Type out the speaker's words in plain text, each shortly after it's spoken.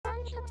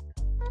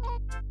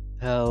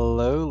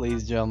Hello,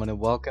 ladies and gentlemen, and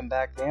welcome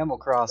back to Animal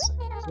Crossing.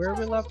 Where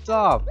we left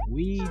off,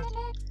 we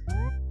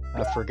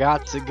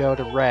forgot to go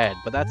to Red,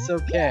 but that's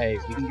okay.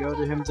 We can go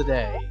to him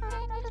today.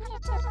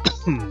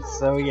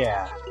 So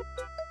yeah,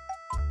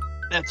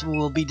 that's what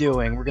we'll be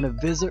doing. We're gonna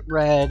visit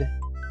Red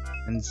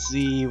and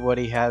see what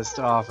he has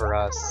to offer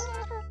us.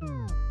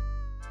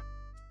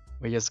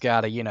 We just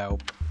gotta,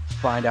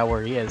 find out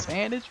where he is.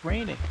 And it's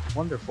raining.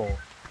 Wonderful.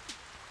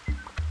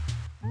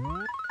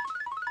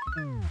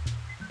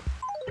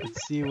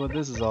 Let's see what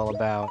this is all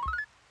about.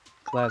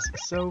 Classic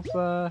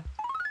sofa.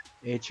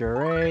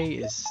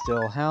 HRA is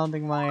still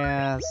hounding my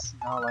ass.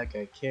 Not like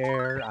I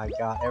care. I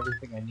got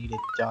everything I needed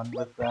done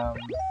with them.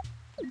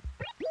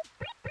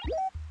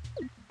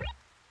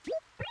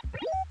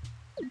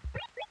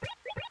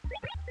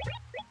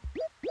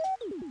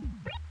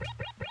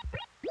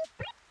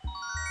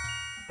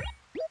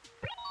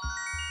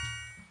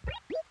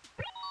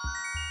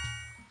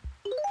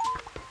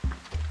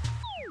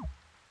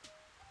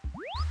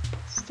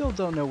 Still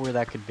don't know where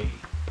that could be.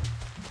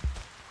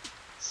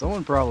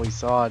 Someone probably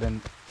saw it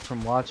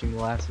from watching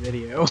the last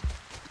video.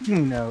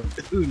 Who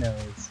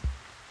knows?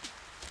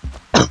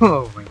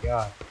 Oh my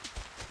god.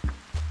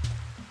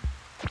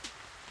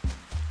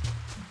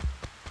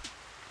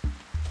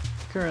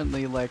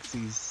 Currently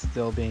Lexi's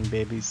still being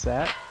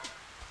babysat.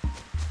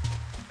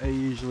 I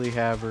usually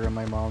have her in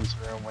my mom's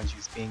room when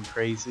she's being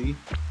crazy.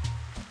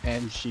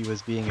 And she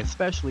was being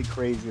especially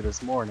crazy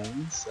this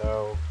morning,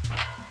 so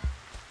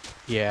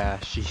yeah,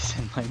 she's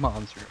in my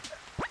mom's room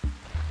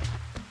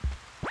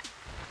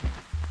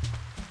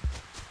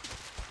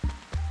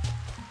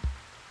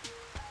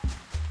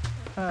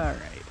now.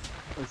 Alright,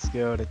 let's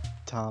go to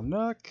Tom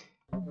Nook.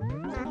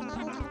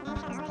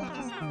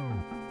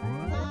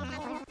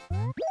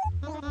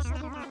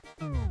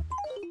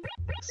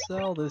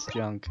 Sell this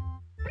junk.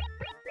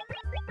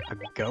 A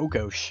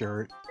go-go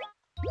shirt.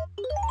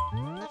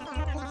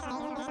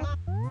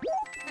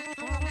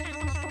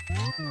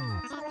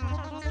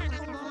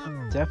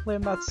 Definitely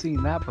have not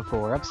seen that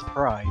before, I'm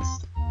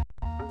surprised.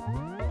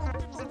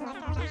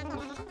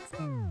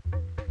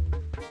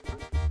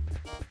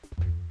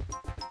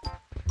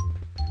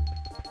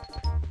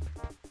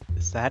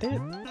 Is that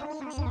it?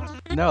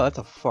 No, that's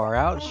a far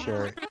out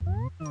shirt.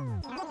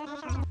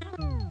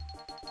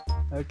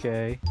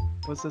 Okay,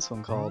 what's this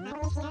one called?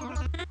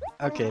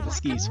 Okay, the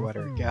ski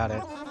sweater, got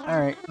it.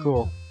 Alright,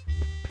 cool.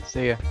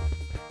 See ya.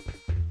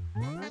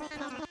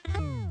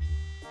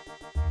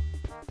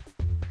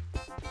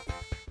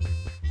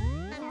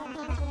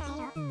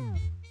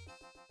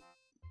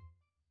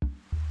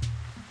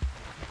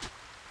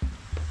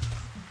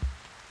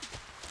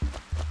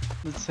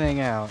 Let's hang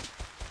out.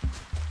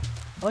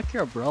 I like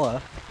your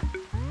umbrella.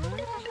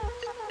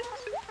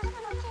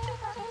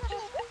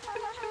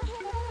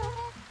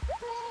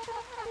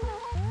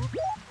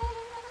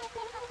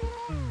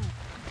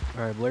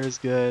 Alright, Blair's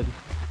good.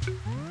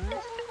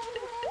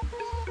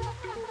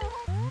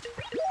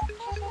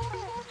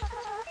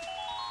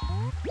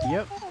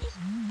 Yep.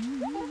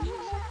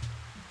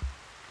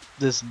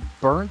 This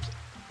burnt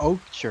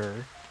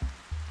ochre.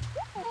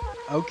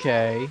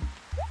 Okay.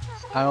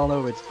 I don't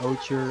know if it's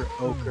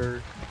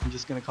ochre. I'm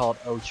just gonna call it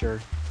ochre.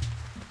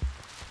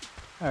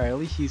 Alright, at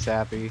least he's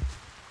happy.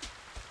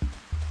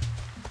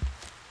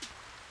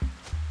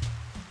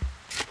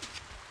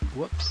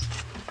 Whoops.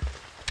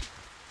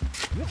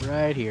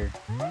 Right here.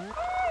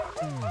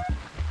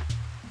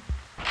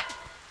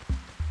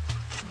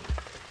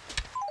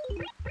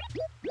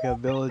 The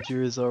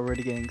villager is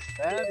already getting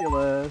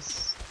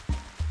fabulous.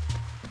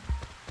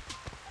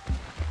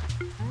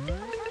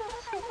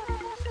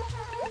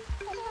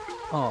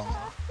 Aw.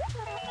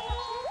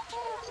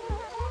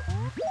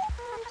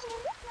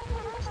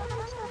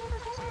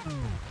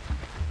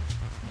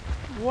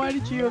 Why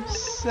did you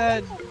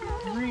upset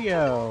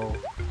Rio?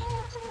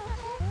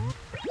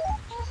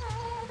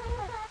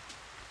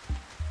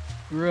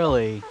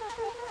 Really?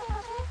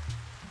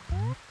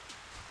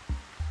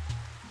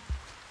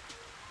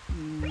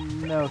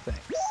 No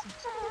thanks.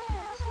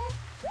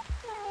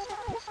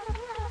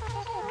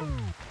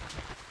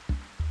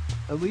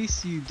 At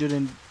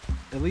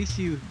least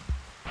you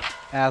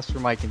asked for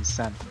my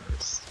consent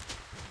first.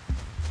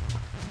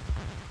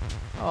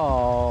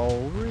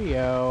 Oh,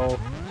 Rio.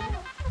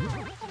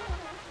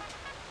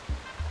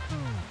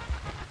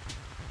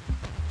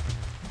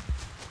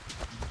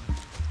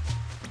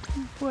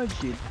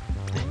 What'd you...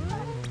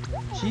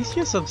 She's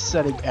just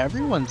upsetting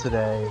everyone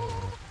today.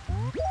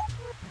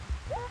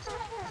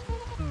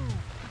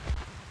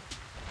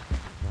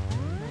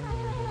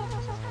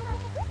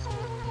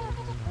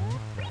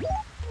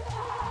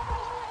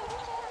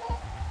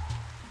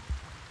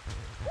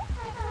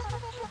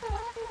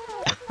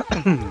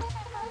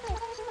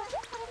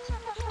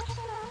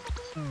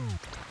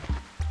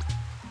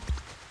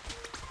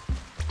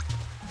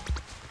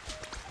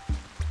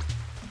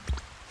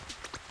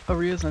 Oh,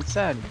 Rio's not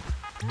sad.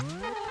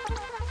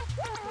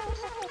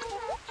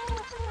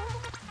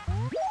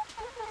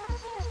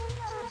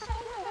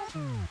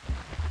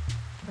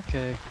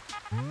 Okay.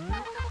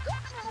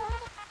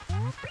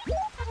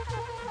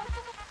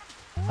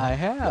 I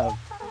have.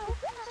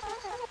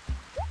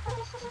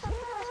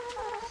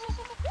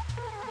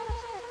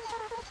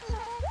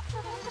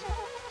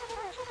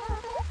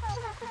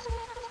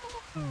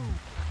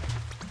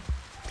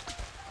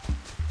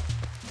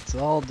 It's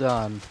all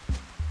done.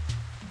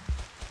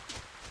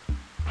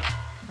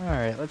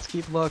 Alright, let's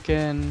keep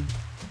looking.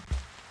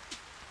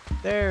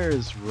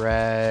 There's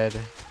red.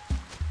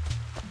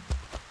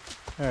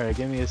 Alright,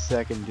 give me a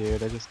second,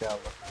 dude. I just gotta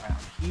look around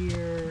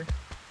here.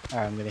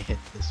 Alright, I'm gonna hit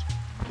this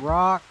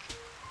rock.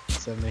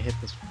 So I'm gonna hit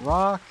this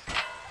rock.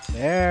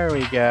 There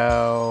we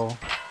go.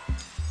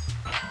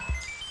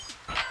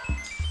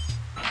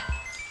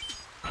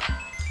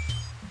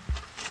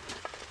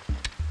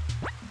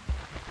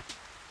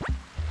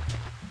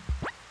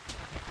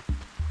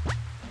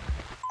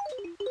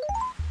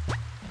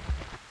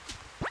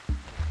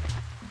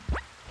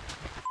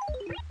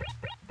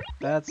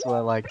 That's what I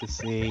like to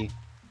see.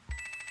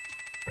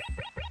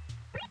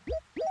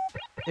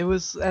 It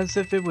was as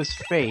if it was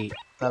fate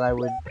that I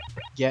would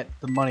get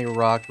the money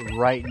rock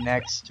right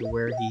next to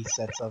where he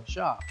sets up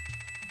shop.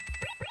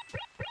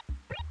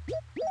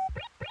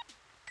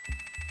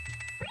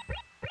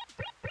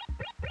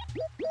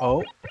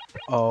 Oh,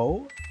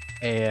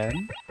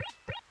 and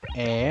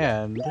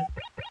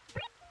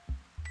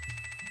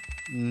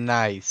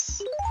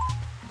nice.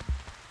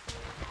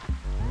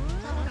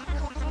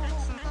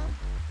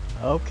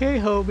 Okay,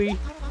 Hobie.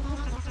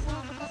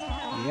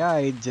 Yeah,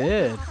 I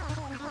did.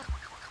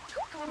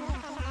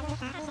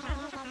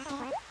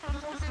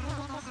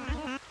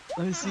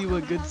 Let me see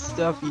what good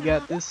stuff you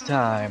got this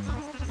time.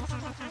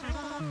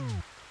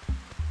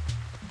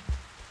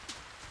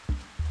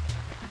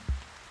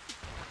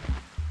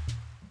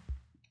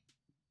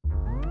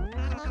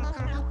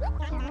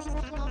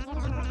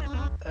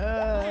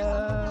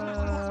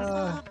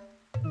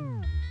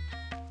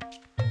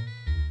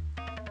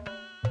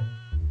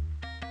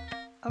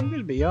 I'm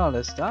gonna be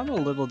honest, I'm a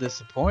little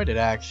disappointed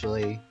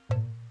actually.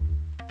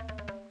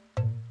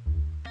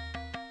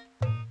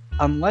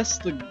 Unless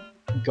the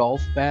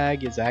golf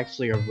bag is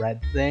actually a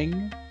red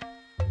thing.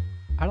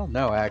 I don't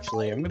know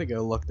actually, I'm gonna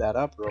go look that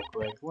up real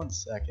quick, 1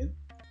 second.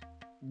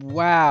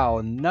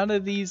 Wow, none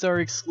of these are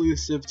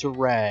exclusive to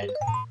red.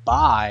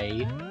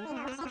 Bye.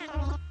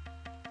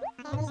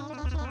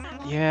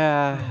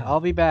 Yeah, I'll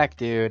be back,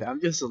 dude.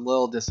 I'm just a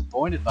little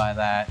disappointed by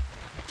that.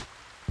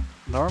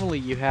 Normally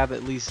you have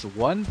at least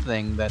one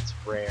thing that's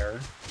rare,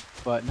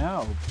 but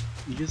no,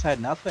 you just had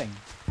nothing.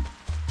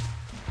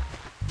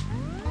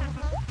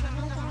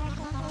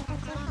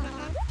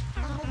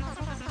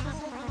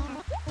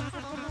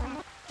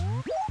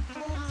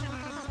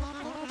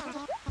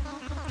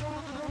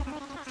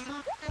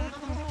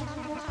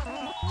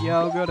 Yeah,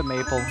 I'll go to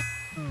Maple.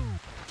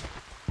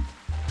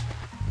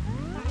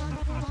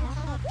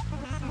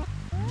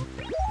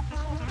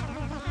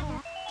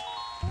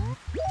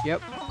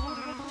 Yep.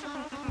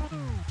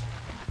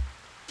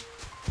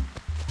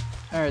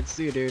 Alright,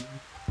 see you, dude.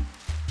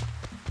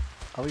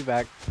 I'll be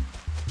back.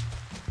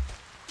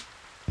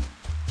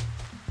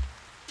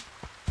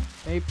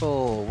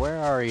 Maple, where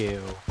are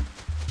you?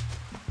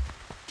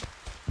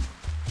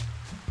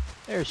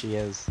 There she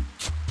is.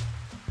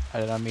 I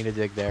did not mean to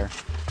dig there.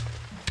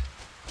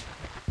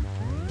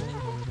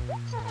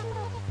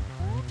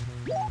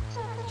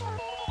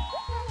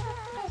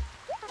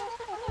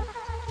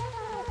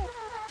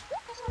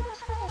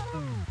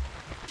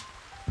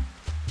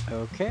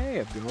 Okay,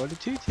 I'm going to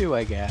Tutu,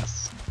 I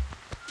guess.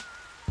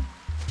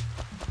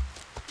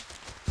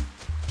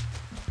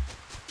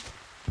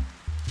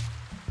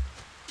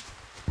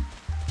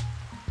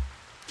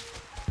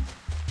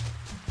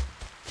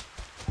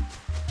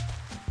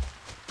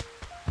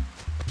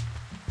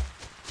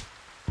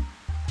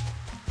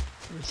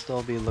 We'll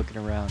still be looking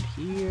around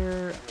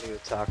here. I'm gonna go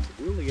talk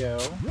to Woolio.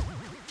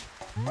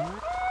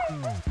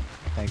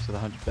 Thanks for the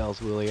 100 bells,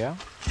 Woolio.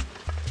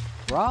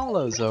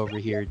 Rollo's over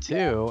here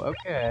too.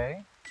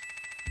 Okay.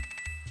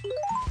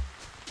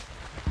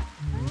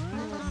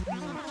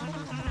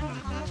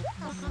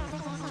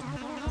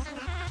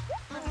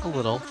 A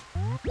little.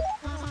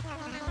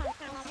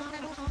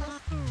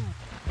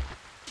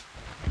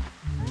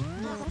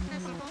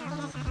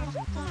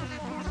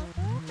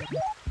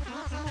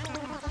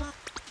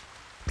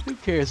 Who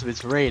cares if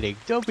it's raining?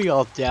 Don't be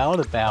all down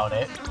about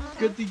it.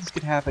 Good things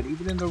can happen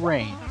even in the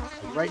rain.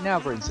 Like right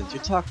now, for instance,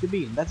 you're talking to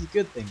me, and that's a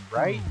good thing,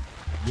 right?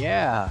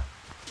 Yeah.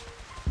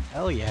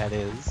 Hell yeah, it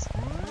is.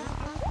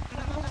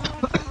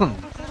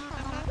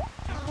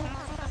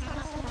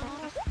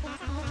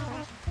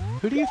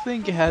 Who do you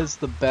think has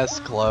the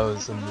best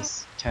clothes in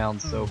this town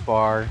so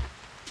far?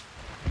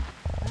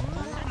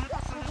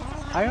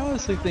 I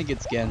honestly think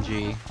it's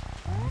Genji.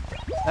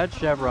 That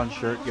chevron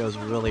shirt goes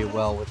really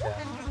well with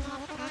him.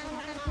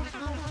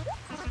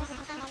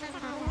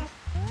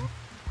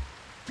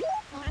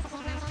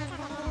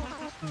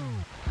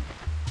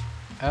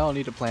 I don't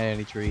need to plant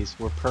any trees.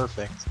 We're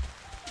perfect.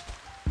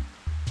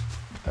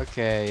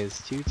 Okay, is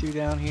Tutu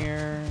down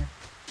here?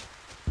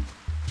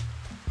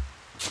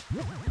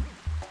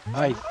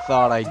 I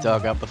thought I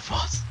dug up the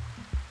fossil.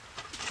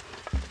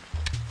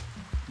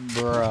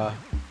 Bruh.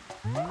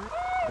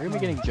 We're gonna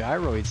be getting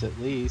gyroids at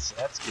least.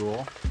 That's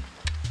cool.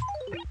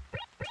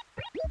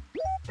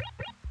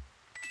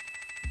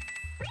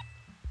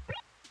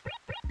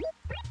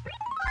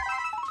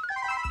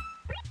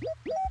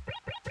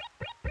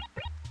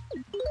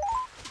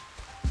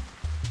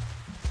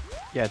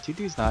 Yeah,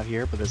 Tutu's not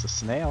here, but there's a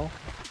snail.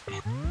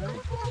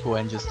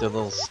 Gwen just did a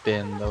little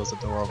spin. That was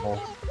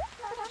adorable.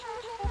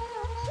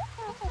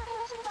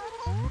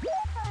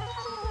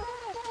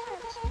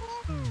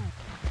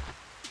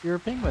 You're a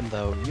penguin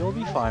though, you'll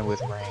be fine with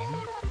rain.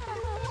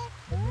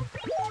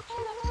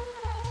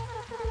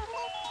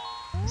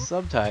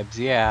 Sometimes,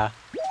 yeah.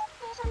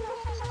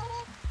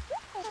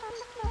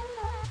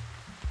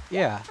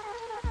 Yeah.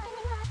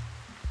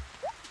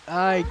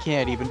 I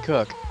can't even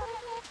cook.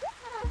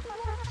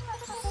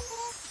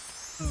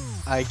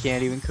 I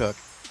can't even cook.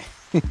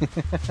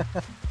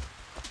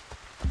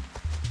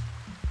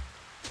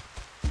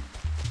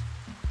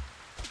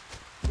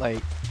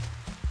 Like,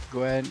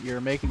 Gwen, you're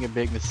making a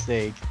big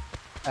mistake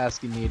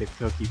asking me to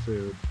cook you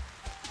food.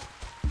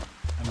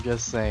 I'm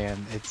just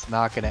saying, it's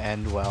not gonna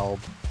end well.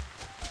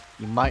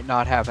 You might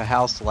not have a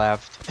house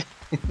left.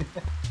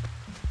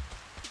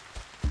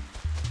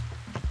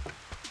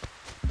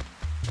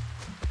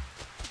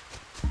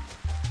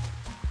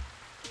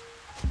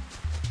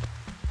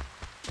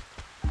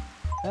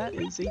 That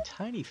is a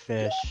tiny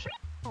fish.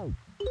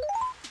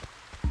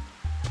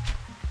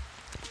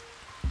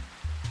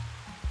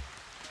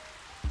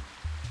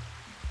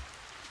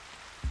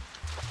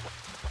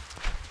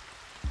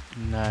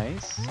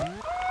 Nice.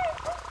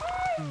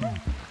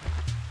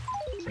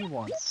 He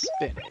wants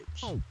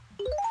spinach.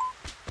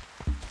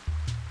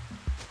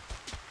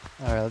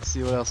 Alright, let's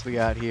see what else we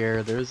got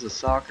here. There's a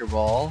soccer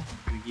ball.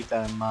 I'm gonna keep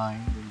that in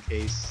mind in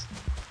case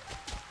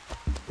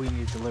we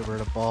need to deliver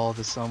a ball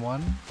to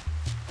someone.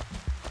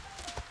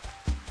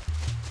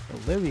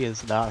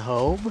 Olivia's not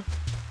home.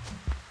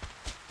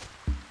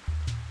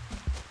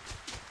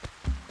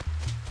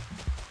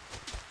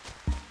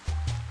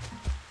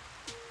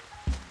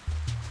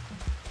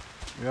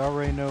 We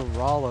already know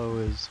Rollo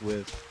is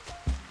with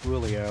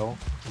Julio,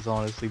 which is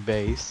honestly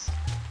base.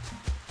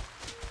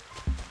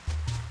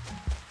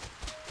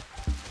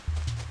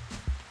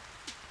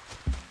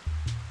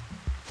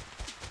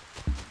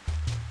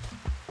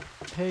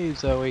 Hey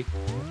Zoe.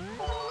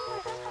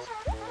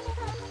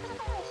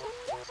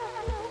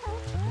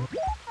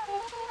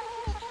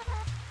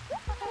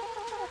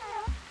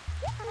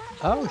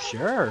 Oh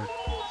sure.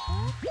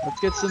 Let's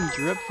get some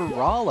drip for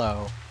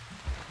Rollo.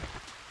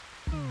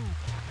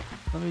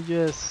 Let me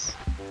just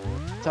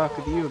talk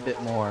with you a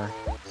bit more.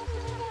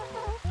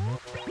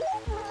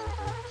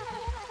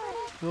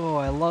 Oh,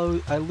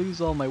 I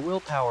lose all my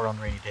willpower on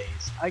rainy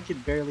days. I can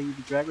barely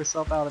even drag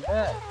myself out of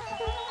bed.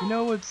 You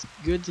know what's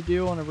good to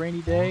do on a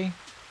rainy day?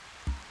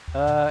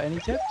 Any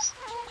tips?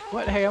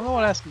 What? Hey, I'm the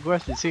one asking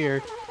questions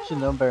here. Should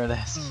know better than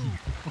asking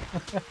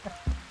you.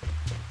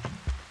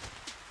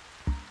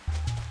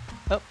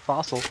 Oh,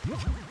 fossil.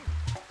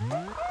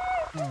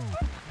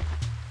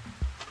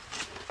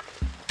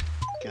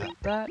 Got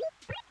that.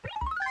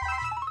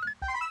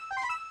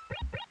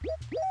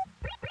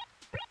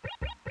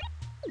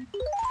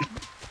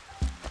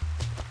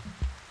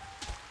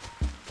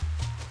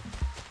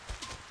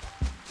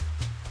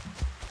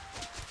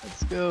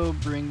 Let's go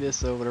bring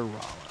this over to Rollo.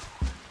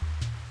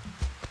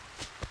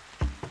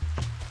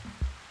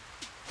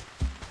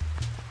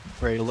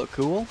 Ready to look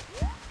cool?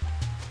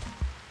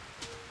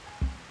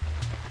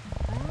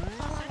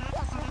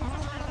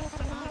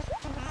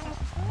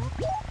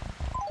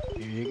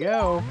 Here you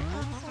go.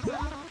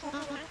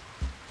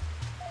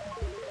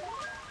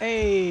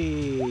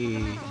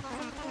 Hey!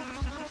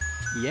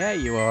 Yeah,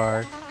 you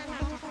are.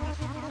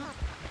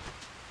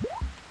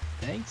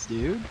 Thanks,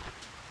 dude.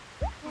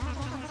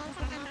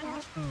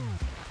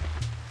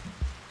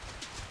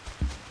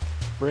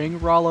 Bring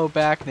Rollo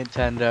back,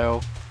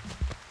 Nintendo.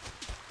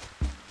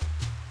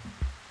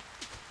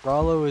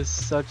 Rollo is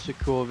such a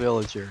cool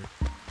villager.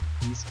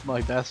 He's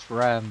my best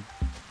friend.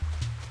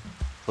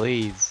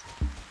 Please.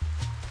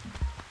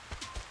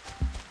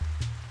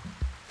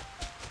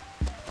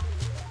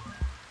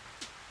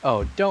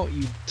 Oh, don't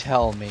you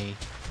tell me.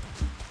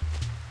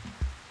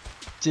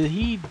 Did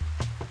he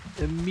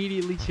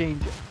immediately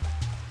change?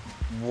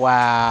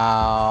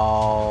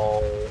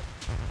 Wow.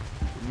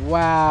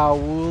 Wow,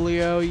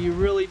 Julio, you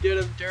really did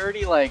him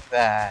dirty like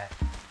that.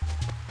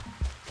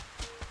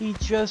 He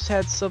just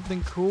had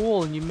something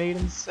cool and you made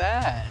him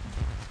sad.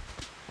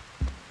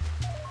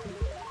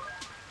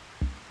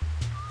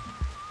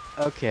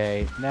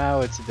 Okay,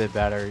 now it's a bit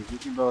better. You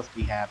can both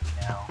be happy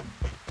now.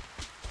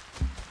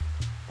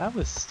 That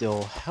was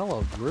still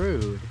hella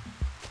rude.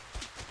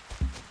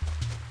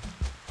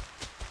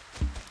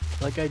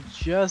 Like, I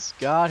just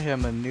got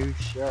him a new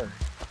shirt.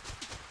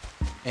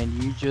 And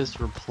you just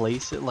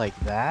replace it like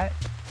that?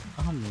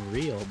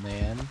 Unreal,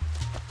 man.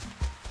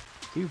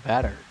 Do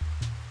better.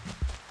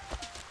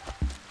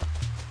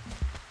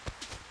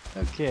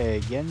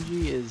 Okay,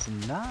 Genji is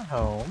not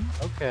home.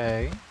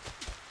 Okay.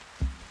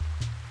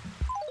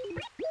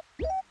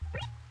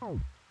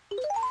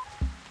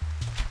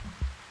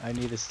 I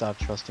need to stop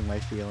trusting my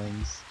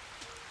feelings.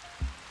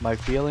 My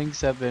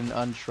feelings have been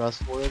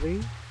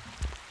untrustworthy,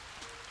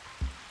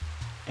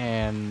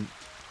 and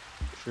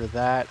for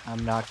that,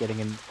 I'm not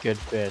getting a good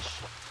fish.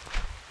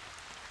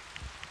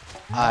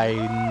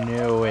 I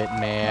knew it,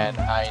 man.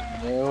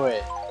 I knew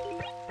it.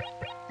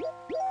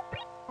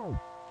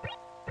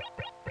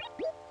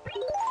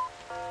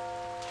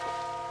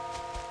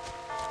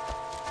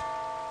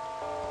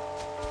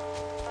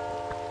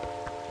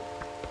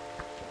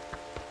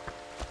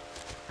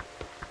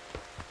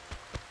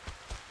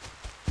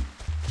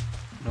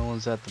 No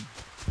one's at the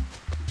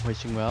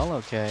wishing well,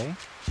 okay.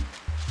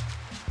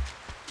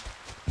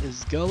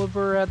 Is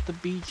Gulliver at the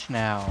beach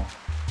now?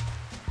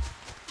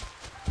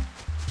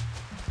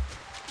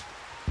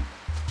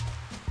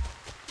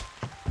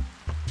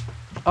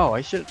 Oh,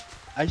 I should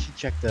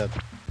check the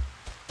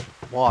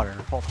water.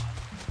 Hold on.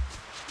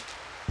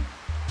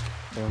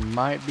 There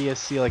might be a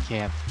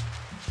coelacanth.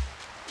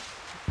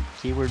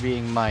 Keyword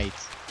being might.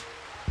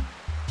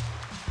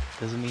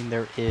 Doesn't mean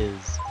there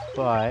is,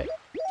 but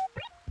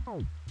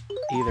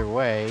either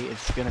way,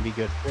 it's gonna be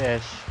good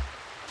fish.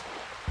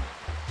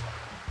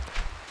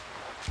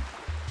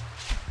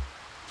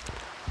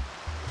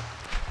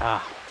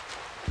 Ah,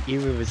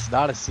 even if it's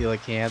not a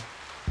coelacanth,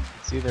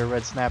 it's either a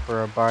red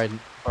snapper or a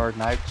barred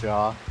knife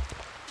jaw.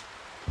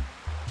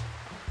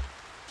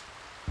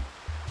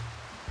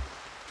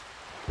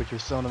 Which are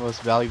some of the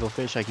most valuable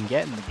fish I can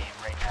get in the game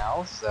right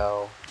now,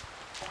 so...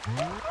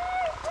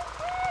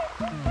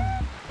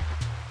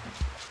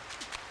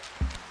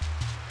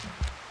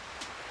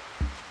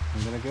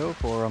 I'm gonna go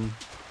for them.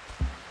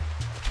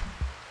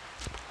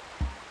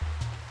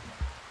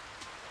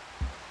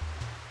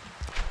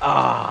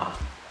 Ah!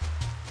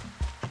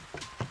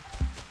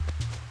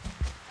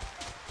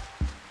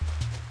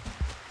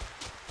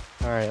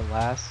 Alright,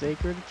 last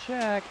acre to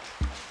check.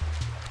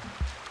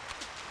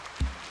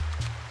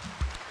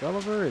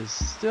 Gulliver is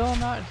still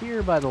not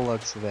here by the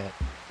looks of it.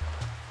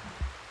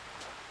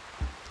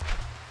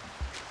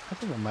 I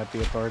think it might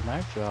be a barred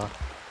knife jaw.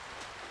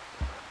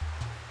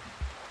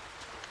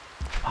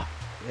 Oh,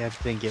 I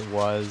think it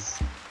was.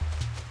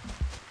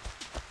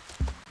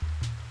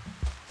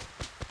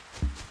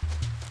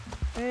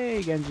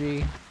 Hey,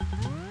 Genji.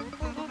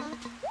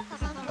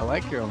 I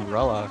like your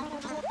umbrella.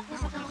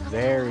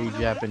 Very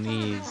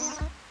Japanese.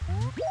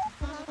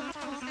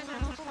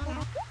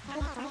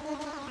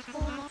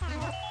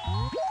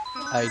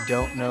 I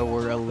don't know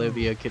where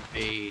Olivia could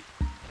be.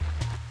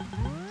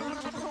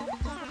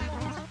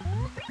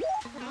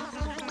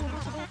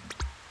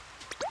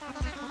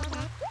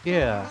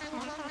 Yeah,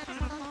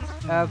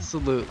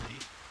 absolutely.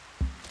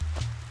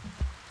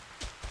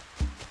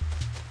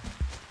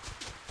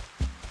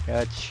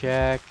 Gotta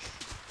check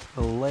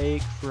the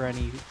lake for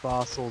any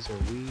fossils or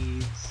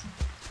weeds.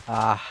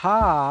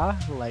 Aha,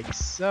 like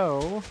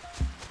so.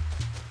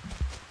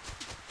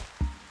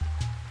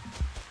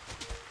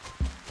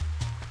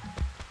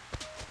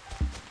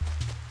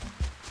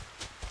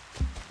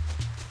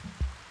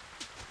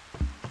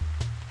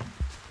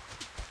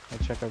 I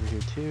check over here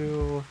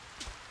too.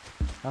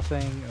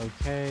 Nothing,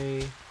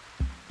 okay.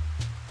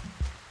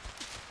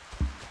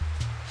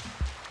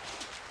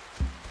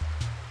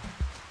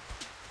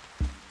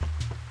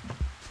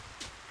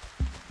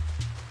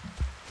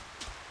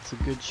 It's a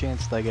good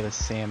chance that I get a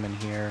salmon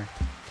here.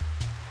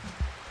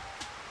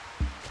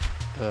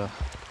 Ugh.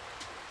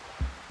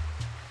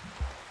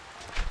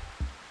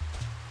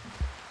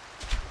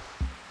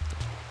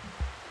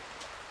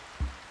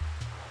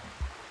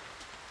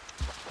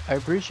 I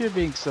appreciate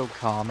being so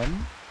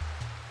common,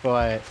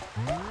 but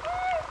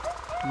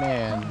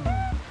man,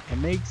 it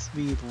makes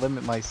me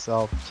limit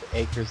myself to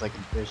acres I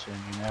can fish in,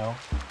 you know?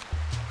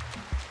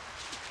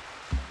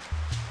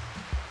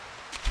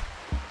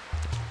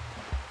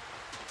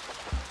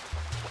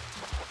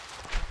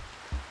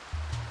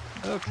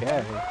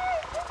 Okay.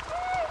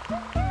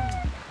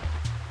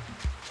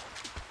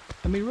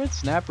 I mean, red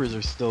snappers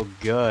are still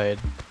good.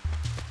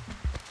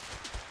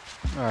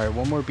 Alright,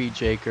 one more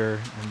beach acre,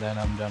 and then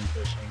I'm done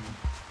fishing.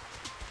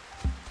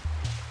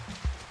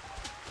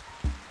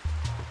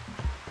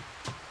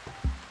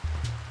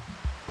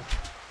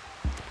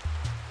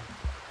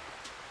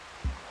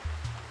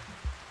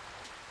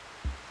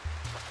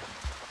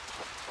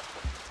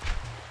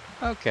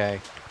 Okay.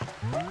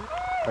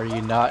 Are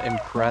you not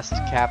impressed,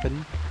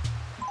 Captain?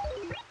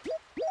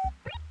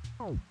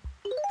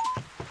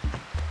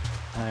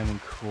 I'm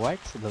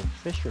quite the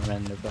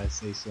fisherman, if I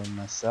say so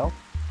myself.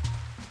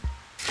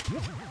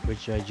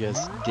 Which I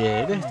just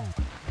did.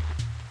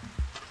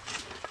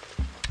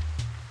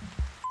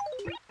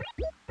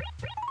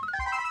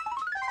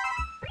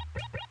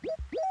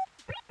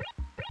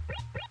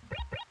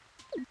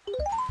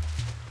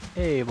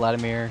 Hey,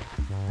 Vladimir.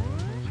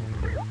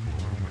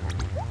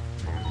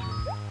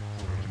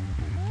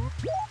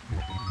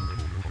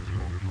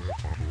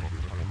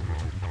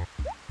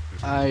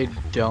 I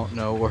don't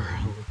know where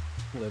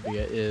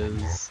Olivia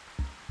is.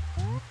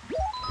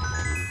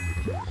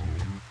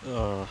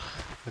 Ugh,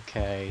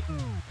 okay.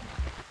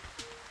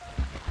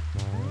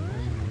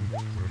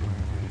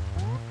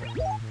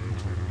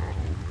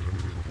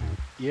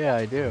 Yeah,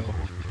 I do.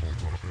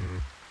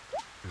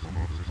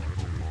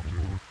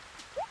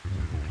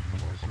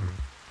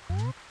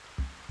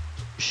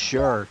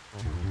 Sure.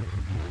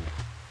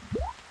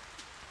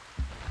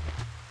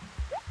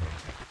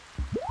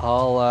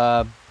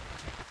 I'll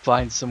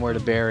find somewhere to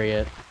bury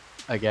it,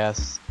 I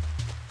guess.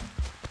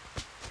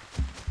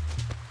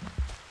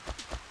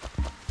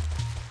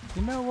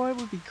 You know what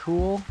would be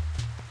cool?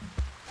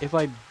 If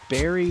I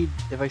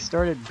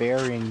started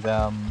burying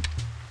them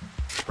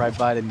right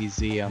by the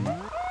museum.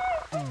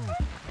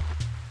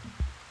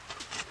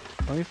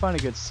 Let me find a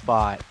good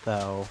spot,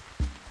 though.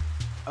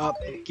 Oh,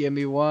 give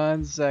me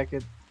 1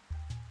 second.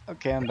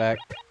 Okay, I'm back.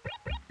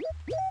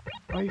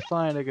 Let me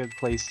find a good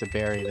place to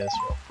bury this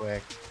real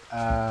quick.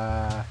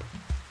 I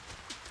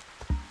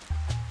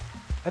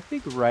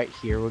think right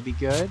here would be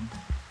good.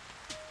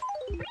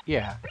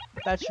 Yeah,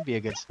 that should be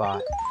a good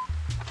spot.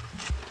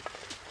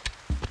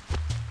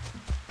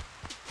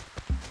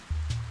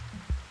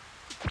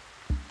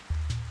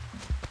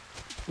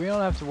 We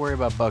don't have to worry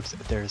about bugs.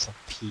 There's a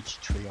peach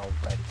tree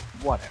already.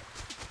 Whatever.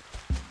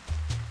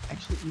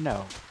 Actually,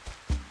 no.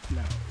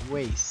 No.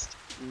 Waste.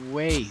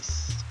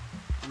 Waste.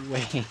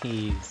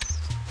 Waste.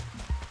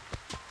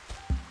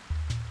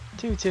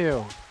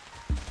 Tutu.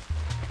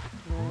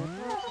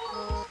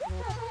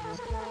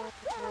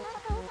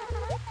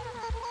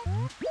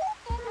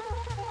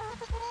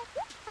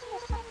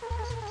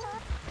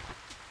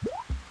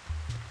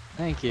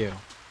 Thank you.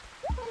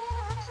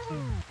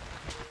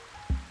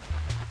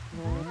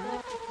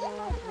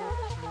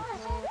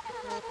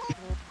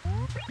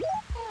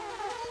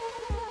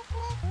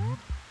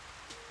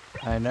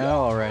 I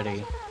know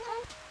already.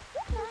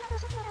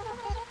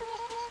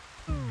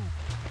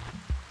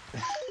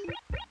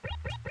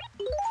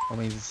 I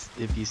mean,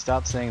 if you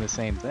stop saying the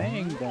same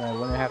thing, then I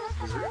wouldn't have to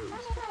be rude.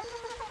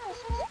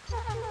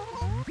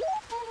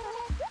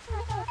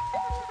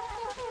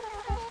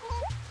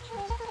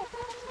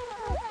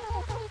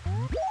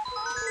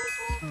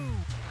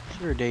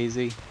 Sure,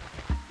 Daisy.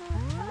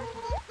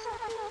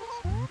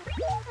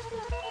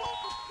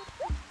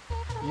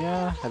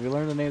 Yeah, have you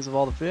learned the names of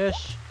all the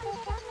fish?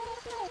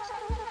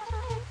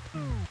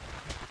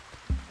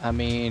 I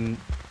mean,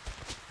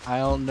 I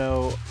don't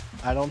know.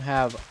 I don't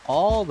have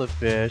all the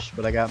fish,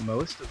 but I got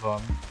most of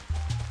them.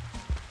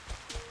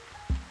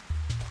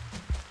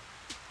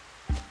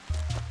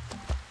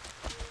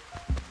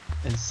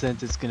 And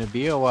since it's gonna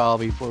be a while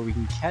before we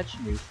can catch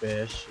new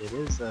fish, it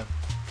is a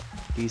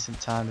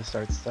decent time to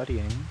start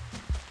studying.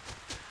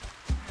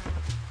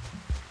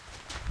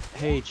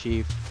 Hey,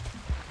 Chief.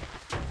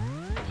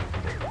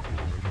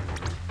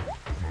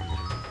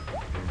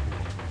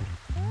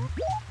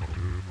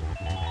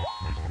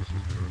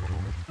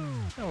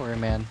 Don't worry,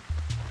 man.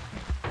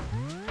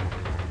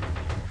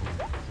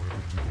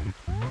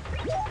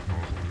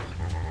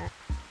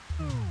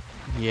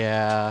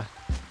 Yeah.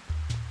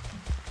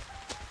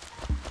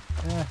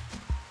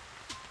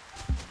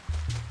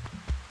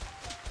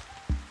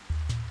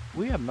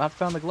 We have not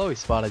found the glowy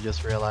spot, I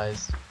just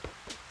realized.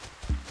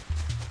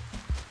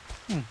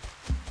 I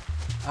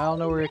don't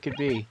know where it could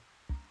be.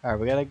 Alright,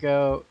 we gotta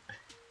go...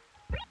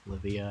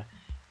 Olivia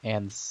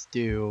and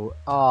Stu.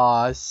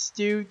 Aw,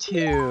 Stu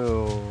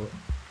too.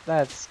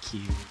 That's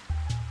cute.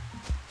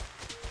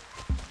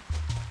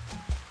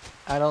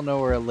 I don't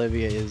know where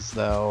Olivia is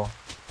though.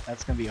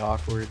 That's gonna be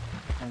awkward.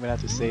 I'm gonna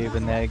have to save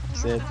and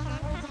exit.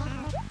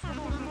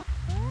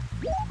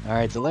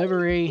 Alright,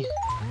 delivery.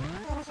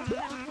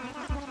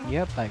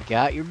 Yep, I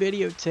got your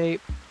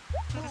videotape.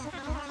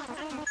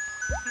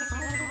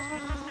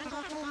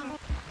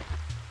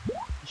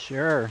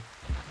 Sure.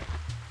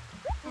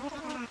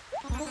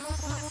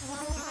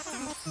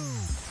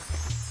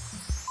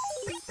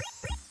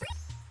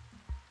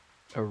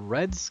 A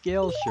red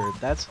scale shirt.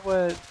 That's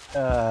what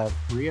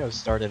Rio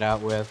started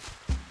out with.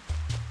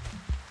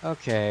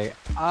 Okay,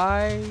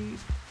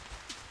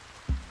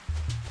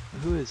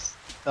 who is...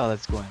 Oh,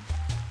 that's Gwen.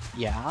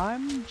 Yeah,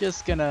 I'm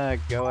just gonna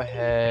go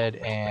ahead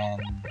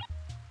and...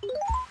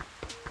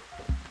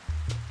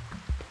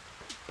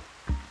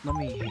 Let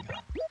me... hang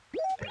on.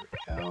 There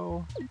we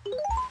go.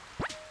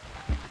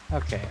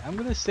 Okay, I'm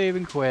gonna save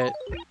and quit,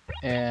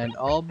 and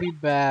I'll be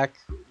back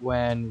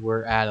when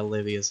we're at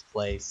Olivia's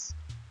place.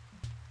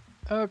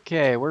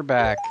 Okay, we're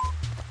back.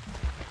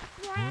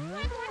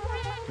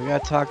 We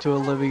gotta talk to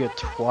Olivia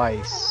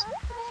twice.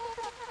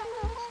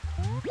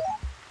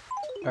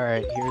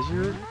 Alright, here's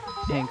your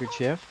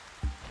handkerchief.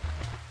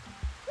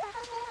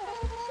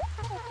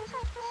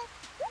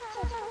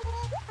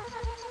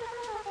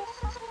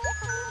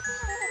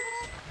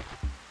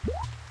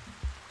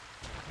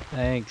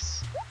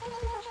 Thanks.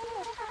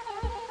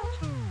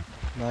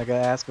 Now I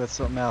gotta ask about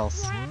something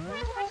else.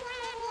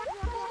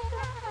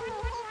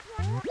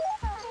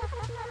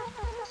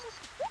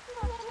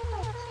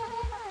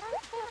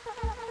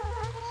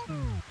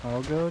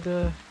 I'll go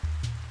to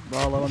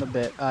Rollo in a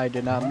bit. I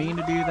did not mean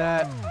to do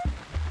that.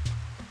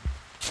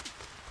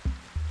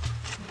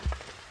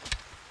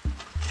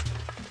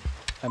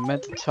 I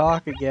meant to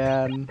talk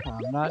again.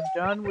 I'm not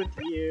done with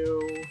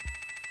you.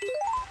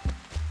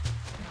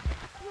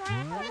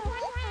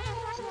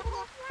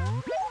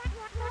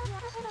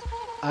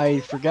 I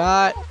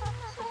forgot.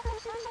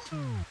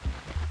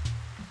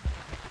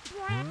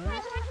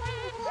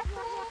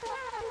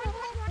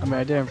 I mean,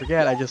 I didn't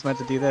forget, I just meant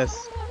to do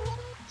this.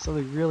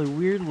 Something really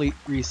weird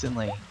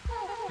recently.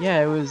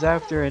 Yeah, it was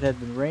after it had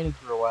been raining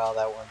for a while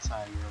that one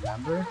time, you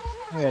remember?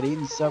 I had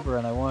eaten supper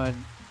and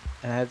I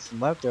had some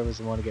leftovers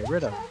I wanted to get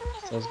rid of.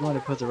 So I was going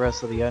to put the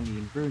rest of the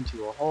uneaten fruit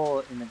into a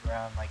hole in the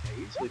ground like I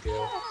usually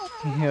do.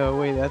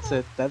 Wait, that's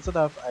it. That's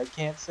enough. I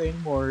can't say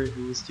anymore. It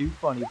was too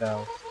funny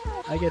though.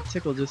 I get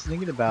tickled just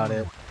thinking about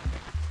it.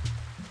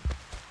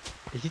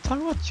 Is he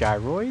talking about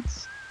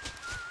gyroids?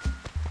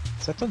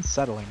 That's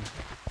unsettling.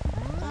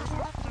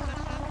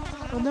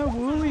 Well, now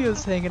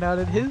Woolio's hanging out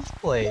at his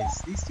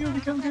place. These two have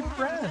become good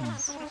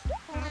friends.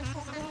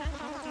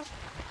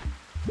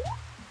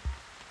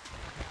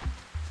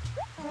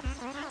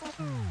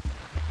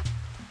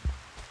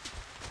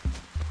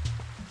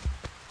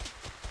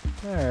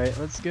 Alright,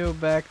 let's go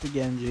back to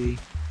Genji.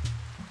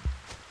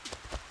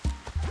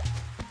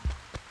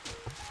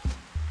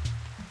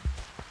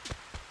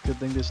 Good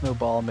thing there's no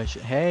ball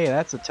mission. Hey,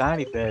 that's a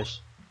tiny fish.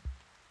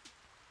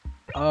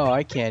 Oh,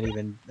 I can't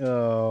even.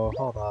 Oh,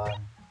 hold on.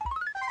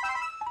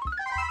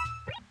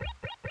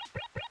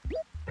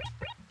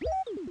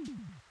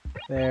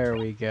 There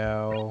we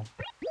go.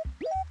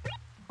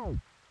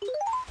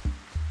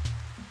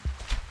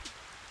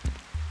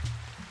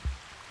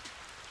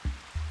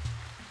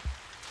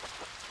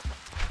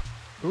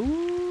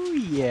 Ooh,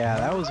 yeah,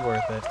 that was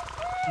worth it.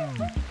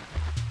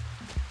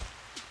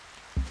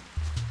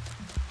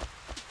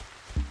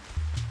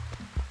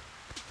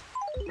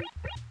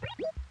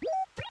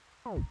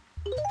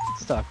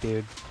 It's stuck,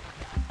 dude.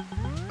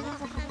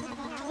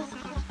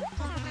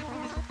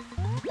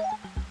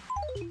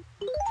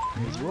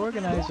 Here's your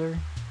organizer.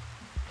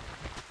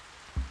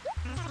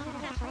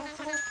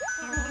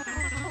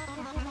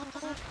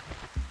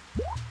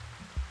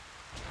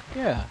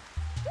 Yeah.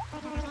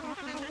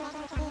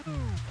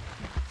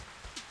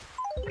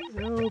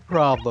 No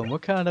problem.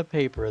 What kind of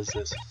paper is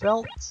this?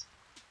 Felt?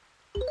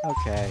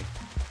 Okay.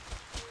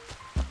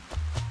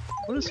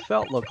 What does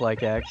felt look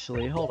like,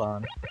 actually? Hold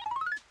on.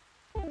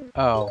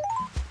 Oh.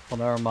 Well,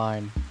 never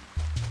mind.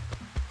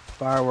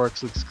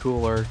 Fireworks looks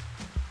cooler.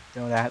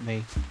 Don't at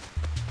me.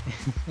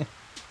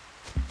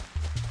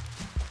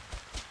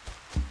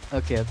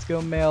 Okay, let's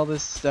go mail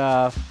this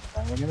stuff.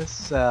 Then we're gonna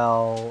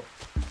sell.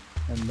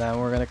 And then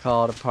we're gonna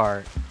call it a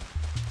part.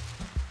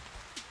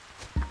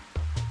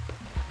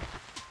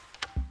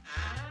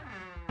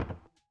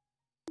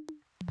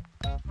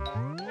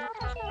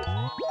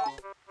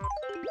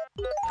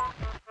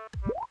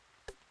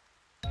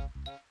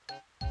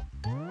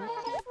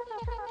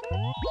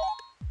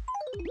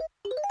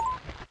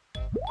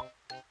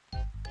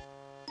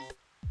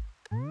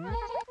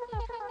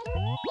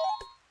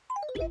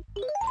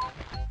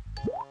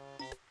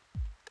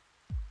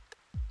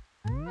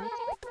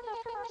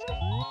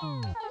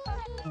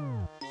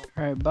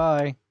 Alright,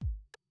 bye.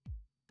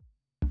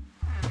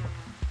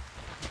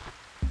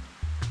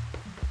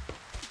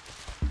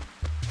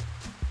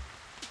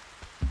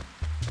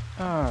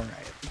 Alright,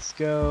 let's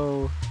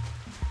go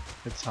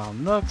to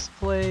Tom Nook's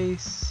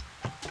place.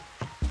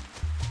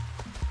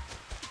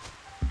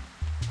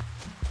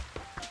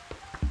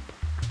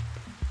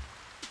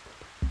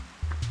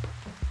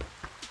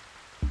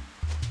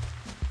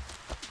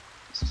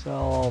 Sell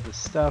all the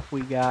stuff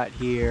we got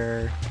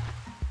here.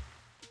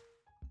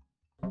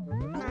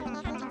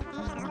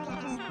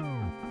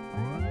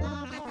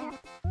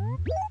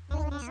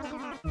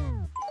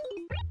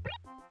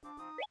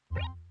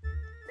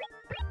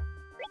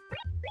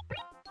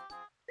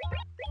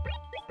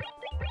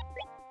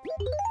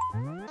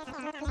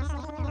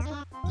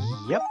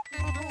 Yep.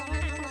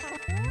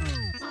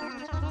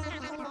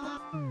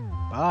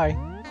 Bye.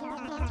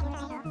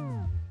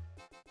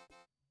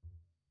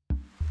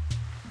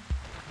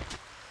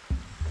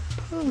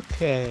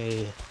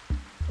 Okay.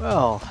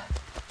 Well,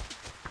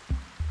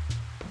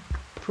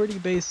 pretty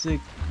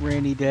basic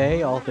rainy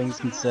day, all things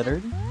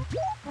considered.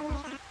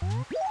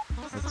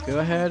 Let's go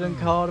ahead and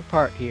call it a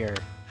part here.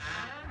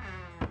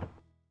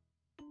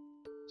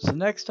 So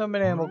next time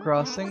in Animal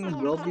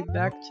Crossing, we'll be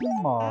back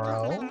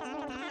tomorrow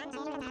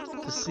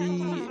to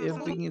see if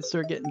we can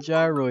start getting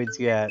gyroids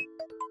yet.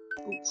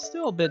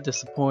 Still a bit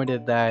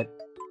disappointed that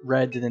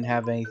Red didn't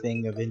have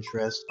anything of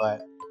interest,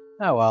 but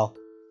oh well.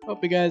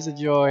 Hope you guys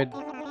enjoyed,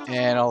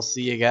 and I'll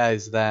see you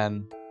guys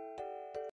then.